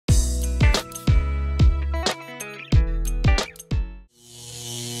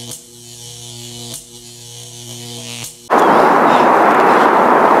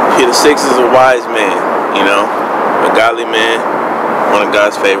Pthe6 is a wise man, you know, a godly man, one of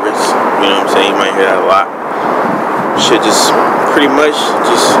God's favorites. You know what I'm saying? You might hear that a lot. Shit, just pretty much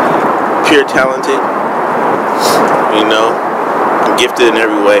just pure talented, you know, gifted in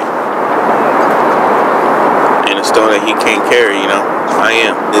every way, and a stone that he can't carry, you know. I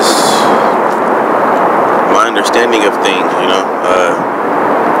am. This my understanding of things, you know.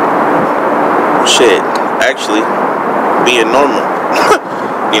 Shit, actually, being normal,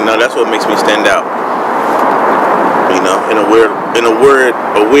 you know, that's what makes me stand out. You know, in a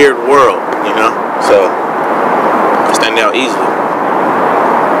weird world, you know. So I stand out easily.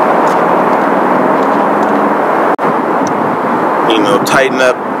 You know, tighten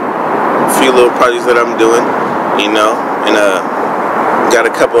up a few little projects that I'm doing, you know, and got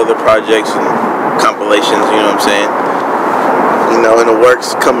a couple other projects and compilations, you know what I'm saying, you know, in the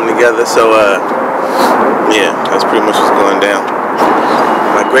works coming together. So yeah, that's pretty much what's going down.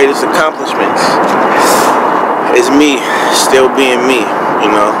 My greatest accomplishments is me still being me,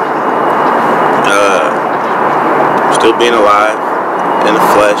 you know, still being alive in the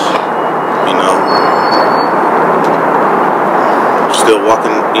flesh, you know, still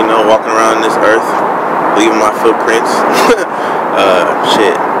walking, you know, walking around this earth, leaving my footprints,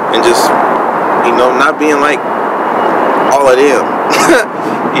 shit, and just, you know, not being like all of them.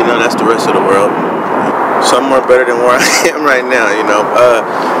 You know, that's the rest of the world. Somewhere better than where I am right now, you know,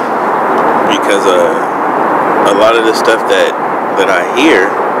 because a lot of the stuff that I hear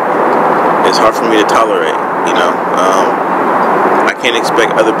is hard for me to tolerate, you know. I can't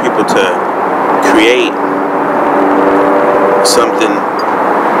expect other people to create something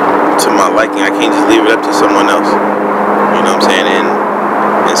to my liking. I can't just leave it up to someone else, you know what I'm saying.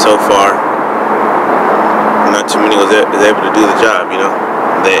 And so far, not too many was able to do the job, you know.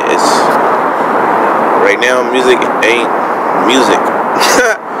 That it's right now, music ain't music,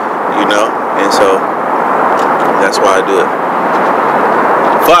 you know, and so that's why I do it.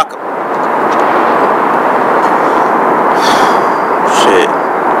 Fuck 'em. Shit,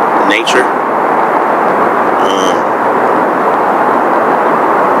 nature.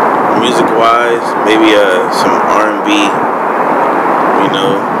 Music-wise, maybe some R&B, you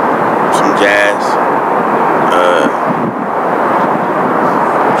know, some jazz.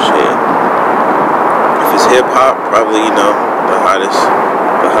 Shit. If it's hip-hop, probably, you know, the hottest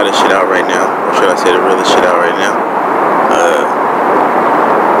shit out right now. Or should I say the realest shit out right now?